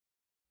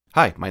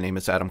Hi, my name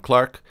is Adam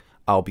Clark.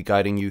 I'll be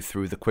guiding you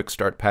through the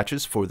Quickstart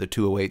patches for the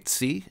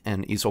 208C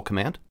and Easel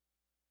command.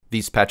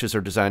 These patches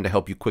are designed to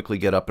help you quickly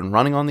get up and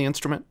running on the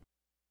instrument.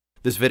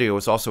 This video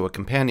is also a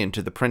companion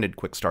to the printed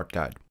Quickstart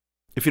guide.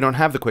 If you don't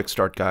have the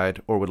Quickstart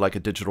guide or would like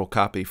a digital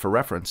copy for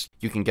reference,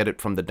 you can get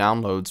it from the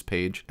downloads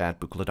page at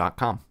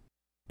Buchla.com.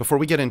 Before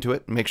we get into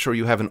it, make sure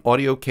you have an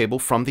audio cable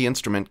from the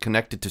instrument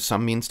connected to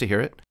some means to hear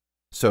it.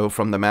 So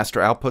from the master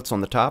outputs on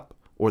the top,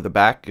 or the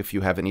back if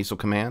you have an Easel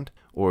command,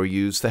 or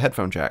use the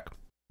headphone jack.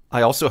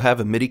 I also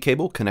have a MIDI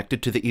cable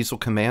connected to the Easel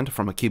command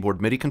from a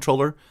keyboard MIDI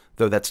controller,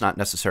 though that's not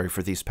necessary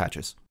for these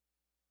patches.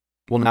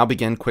 We'll now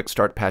begin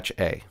Quickstart Patch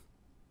A.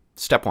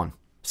 Step 1.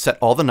 Set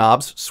all the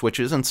knobs,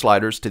 switches, and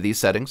sliders to these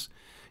settings.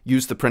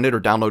 Use the printed or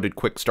downloaded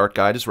Quickstart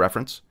guide as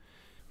reference.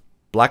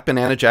 Black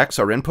banana jacks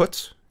are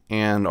inputs,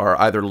 and are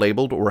either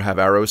labeled or have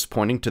arrows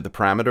pointing to the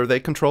parameter they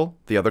control.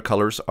 The other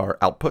colors are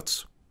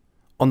outputs.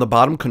 On the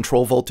bottom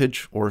control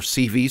voltage, or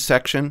CV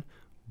section,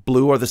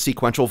 blue are the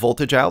sequential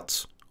voltage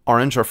outs,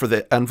 orange are for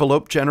the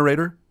envelope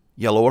generator,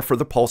 yellow are for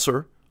the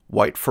pulsar,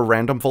 white for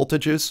random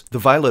voltages. The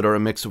violet are a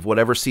mix of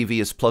whatever CV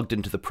is plugged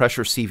into the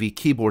pressure CV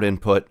keyboard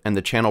input and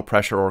the channel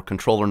pressure or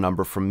controller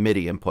number from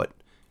MIDI input.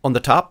 On the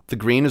top, the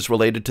green is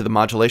related to the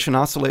modulation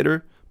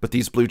oscillator, but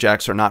these blue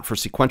jacks are not for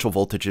sequential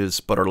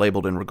voltages, but are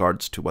labeled in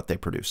regards to what they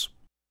produce.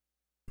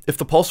 If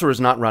the pulsar is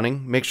not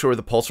running, make sure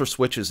the pulsar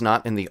switch is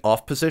not in the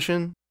off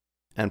position,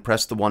 and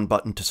press the 1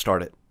 button to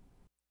start it.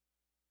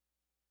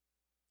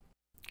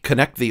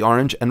 Connect the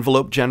orange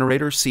envelope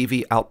generator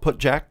CV output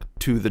jack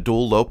to the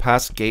dual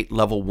low-pass gate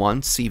level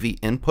 1 CV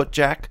input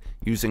jack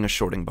using a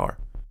shorting bar.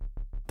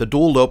 The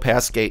dual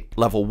low-pass gate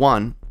level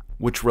 1,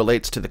 which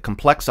relates to the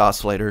complex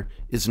oscillator,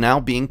 is now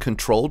being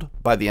controlled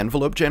by the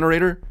envelope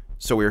generator,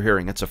 so we're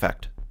hearing its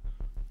effect.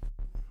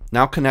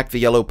 Now connect the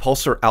yellow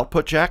pulsar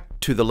output jack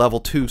to the level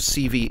 2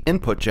 CV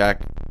input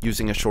jack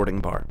using a shorting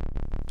bar.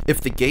 If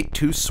the gate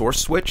 2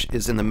 source switch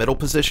is in the middle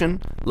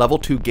position, level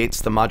 2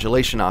 gates the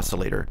modulation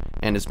oscillator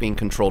and is being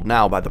controlled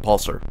now by the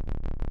pulsar.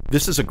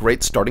 This is a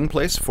great starting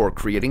place for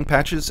creating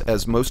patches,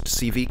 as most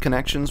CV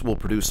connections will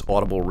produce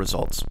audible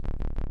results.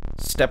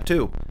 Step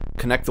 2.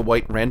 Connect the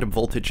white random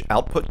voltage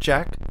output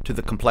jack to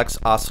the complex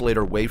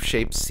oscillator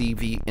wave-shaped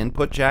CV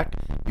input jack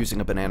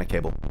using a banana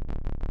cable.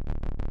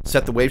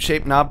 Set the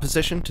wave-shape knob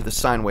position to the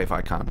sine wave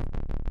icon.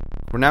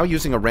 We're now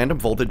using a random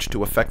voltage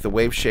to affect the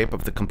wave shape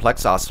of the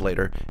complex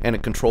oscillator, and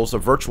it controls a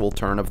virtual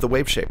turn of the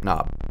wave shape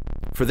knob.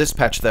 For this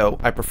patch though,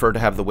 I prefer to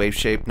have the wave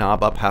shape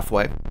knob up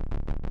halfway.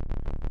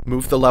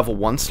 Move the level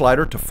 1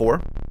 slider to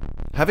 4.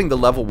 Having the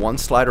level 1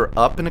 slider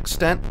up an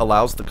extent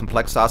allows the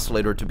complex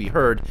oscillator to be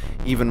heard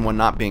even when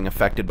not being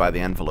affected by the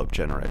envelope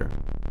generator.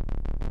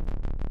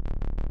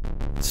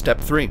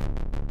 Step 3.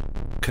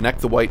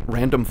 Connect the white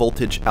random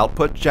voltage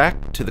output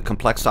jack to the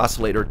complex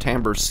oscillator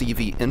timbre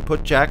CV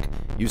input jack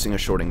using a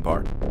shorting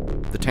bar.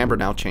 The timbre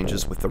now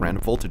changes with the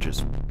random voltages.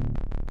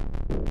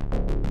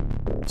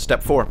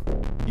 Step 4.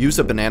 Use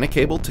a banana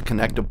cable to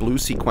connect a blue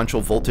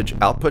sequential voltage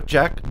output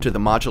jack to the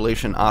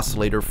modulation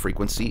oscillator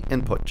frequency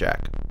input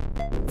jack.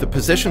 The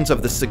positions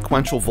of the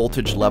sequential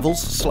voltage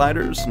levels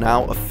sliders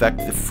now affect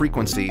the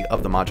frequency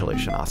of the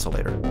modulation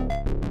oscillator.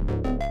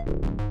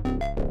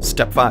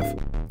 Step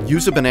 5.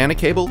 Use a banana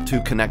cable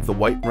to connect the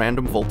white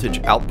random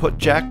voltage output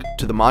jack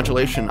to the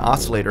modulation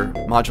oscillator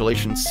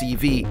modulation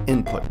CV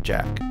input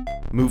jack.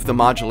 Move the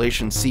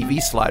modulation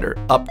CV slider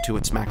up to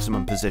its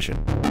maximum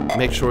position.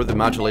 Make sure the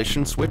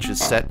modulation switch is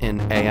set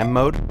in AM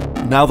mode.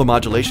 Now the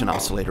modulation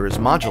oscillator is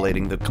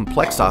modulating the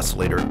complex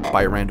oscillator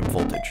by a random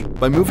voltage.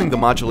 By moving the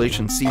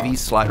modulation CV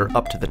slider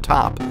up to the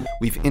top,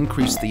 we've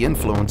increased the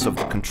influence of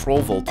the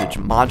control voltage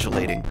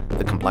modulating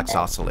the complex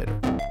oscillator.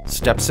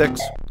 Step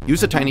 6.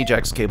 Use a tiny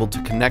jacks cable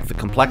to connect the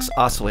complex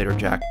oscillator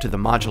jack to the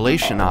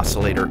modulation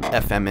oscillator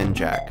FM-in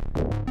jack.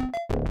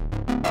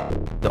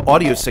 The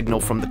audio signal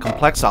from the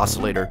complex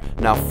oscillator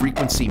now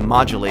frequency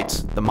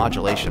modulates the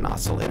modulation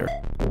oscillator.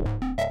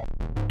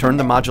 Turn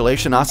the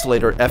modulation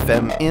oscillator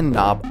FM-in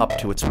knob up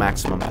to its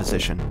maximum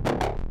position.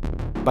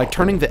 By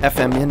turning the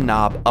FM-in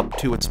knob up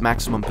to its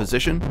maximum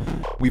position,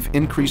 we've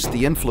increased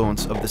the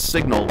influence of the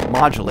signal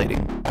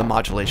modulating the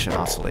modulation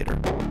oscillator.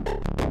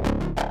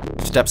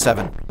 Step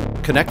 7.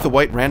 Connect the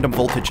white random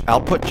voltage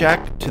output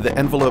jack to the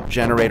envelope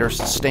generator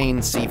sustain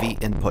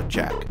CV input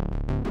jack.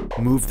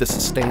 Move the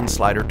sustain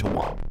slider to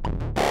 1.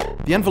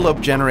 The envelope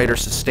generator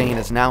sustain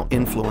is now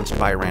influenced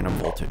by a random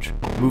voltage.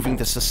 Moving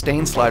the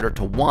sustain slider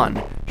to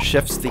 1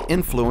 shifts the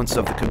influence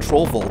of the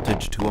control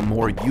voltage to a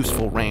more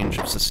useful range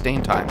of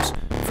sustain times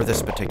for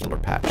this particular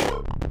patch.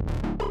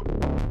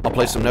 I'll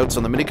place some notes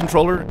on the MIDI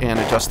controller and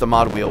adjust the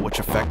mod wheel, which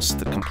affects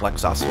the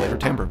complex oscillator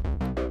timbre.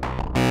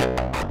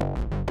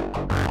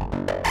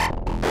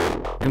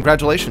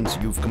 Congratulations,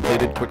 you've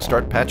completed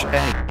Quickstart Patch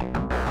A.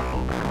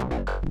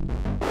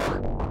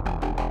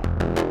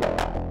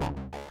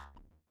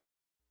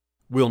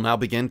 We'll now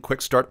begin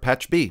Quickstart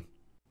Patch B.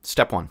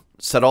 Step 1.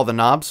 Set all the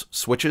knobs,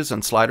 switches,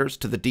 and sliders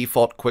to the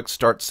default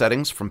Quickstart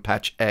settings from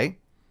Patch A.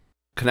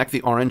 Connect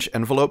the orange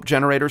envelope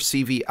generator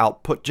CV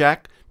output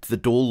jack to the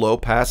dual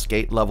low-pass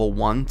gate level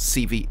 1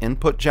 CV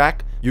input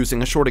jack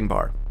using a shorting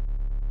bar.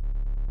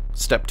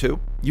 Step 2.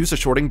 Use a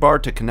shorting bar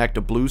to connect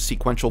a blue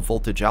sequential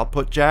voltage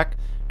output jack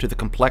to the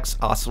complex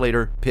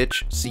oscillator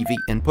pitch CV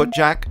input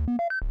jack.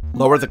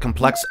 Lower the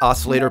complex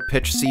oscillator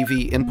pitch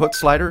CV input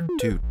slider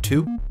to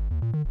 2.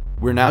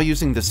 We're now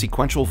using the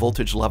sequential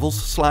voltage levels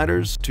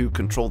sliders to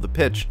control the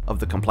pitch of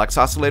the complex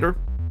oscillator.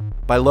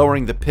 By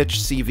lowering the pitch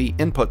CV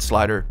input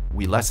slider,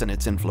 we lessen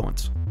its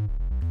influence.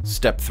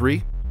 Step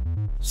 3.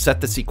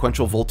 Set the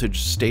sequential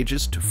voltage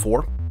stages to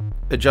 4.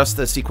 Adjust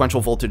the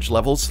sequential voltage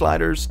levels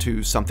sliders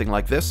to something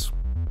like this.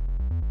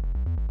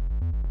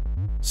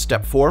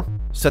 Step 4.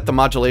 Set the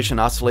modulation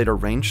oscillator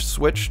range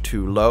switch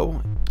to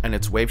low and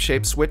its wave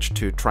shape switch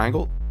to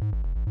triangle.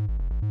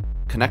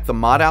 Connect the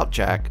mod out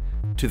jack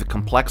to the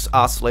complex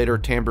oscillator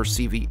timbre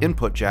CV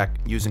input jack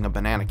using a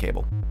banana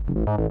cable.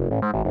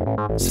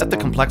 Set the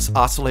complex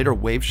oscillator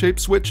wave shape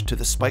switch to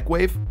the spike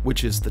wave,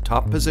 which is the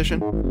top position.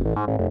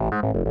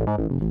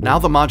 Now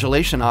the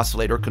modulation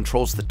oscillator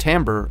controls the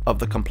timbre of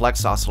the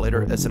complex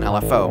oscillator as an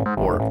LFO,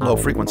 or low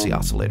frequency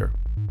oscillator.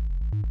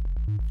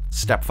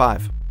 Step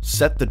 5.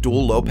 Set the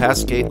dual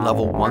low-pass gate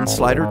level 1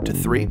 slider to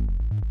 3.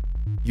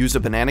 Use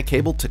a banana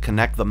cable to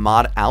connect the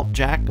mod out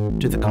jack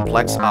to the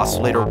complex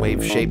oscillator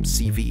wave shape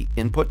CV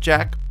input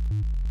jack.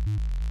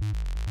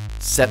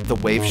 Set the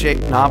wave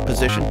shape knob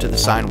position to the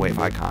sine wave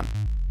icon.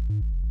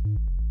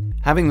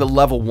 Having the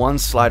level 1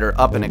 slider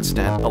up an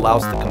extent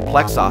allows the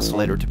complex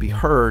oscillator to be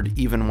heard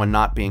even when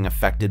not being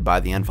affected by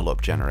the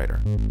envelope generator.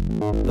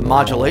 The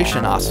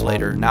modulation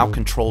oscillator now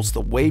controls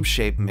the wave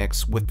shape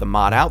mix with the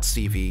mod out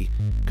CV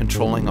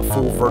controlling a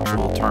full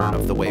virtual turn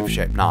of the wave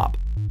shape knob.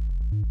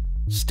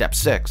 Step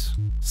 6.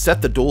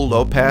 Set the dual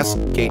low-pass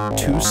gate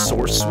 2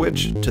 source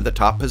switch to the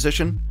top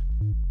position.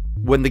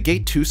 When the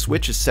gate 2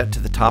 switch is set to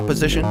the top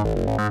position,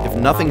 if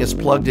nothing is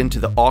plugged into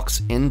the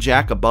aux-in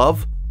jack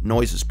above,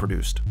 noise is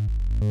produced.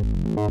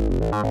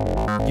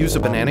 Use a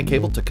banana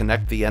cable to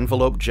connect the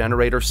envelope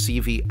generator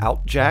CV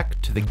out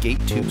jack to the gate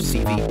 2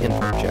 CV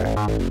input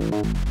jack.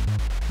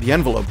 The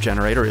envelope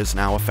generator is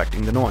now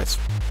affecting the noise.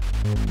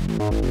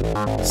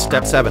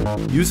 Step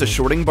 7. Use a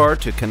shorting bar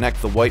to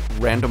connect the white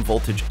random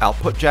voltage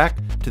output jack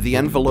to the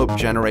envelope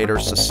generator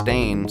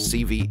sustain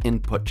CV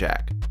input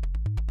jack.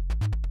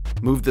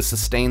 Move the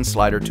sustain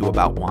slider to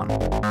about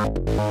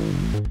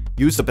 1.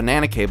 Use a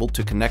banana cable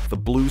to connect the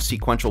blue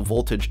sequential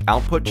voltage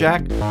output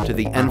jack to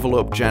the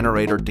envelope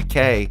generator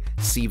decay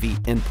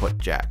CV input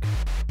jack.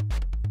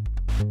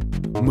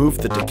 Move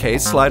the decay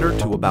slider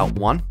to about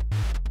 1.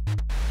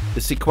 The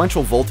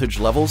sequential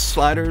voltage levels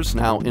sliders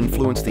now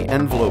influence the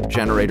envelope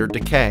generator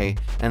decay,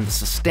 and the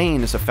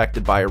sustain is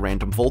affected by a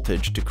random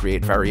voltage to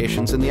create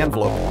variations in the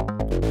envelope.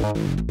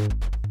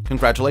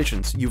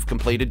 Congratulations, you've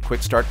completed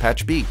Quickstart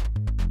Patch B.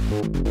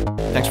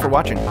 Thanks for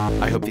watching.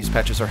 I hope these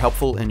patches are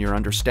helpful in your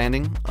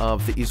understanding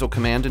of the Easel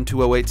command in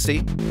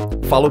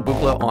 208C. Follow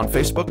Buchla on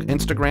Facebook,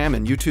 Instagram,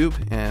 and YouTube,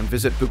 and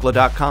visit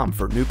Buchla.com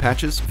for new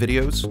patches,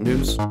 videos,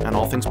 news, and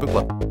all things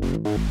Buchla.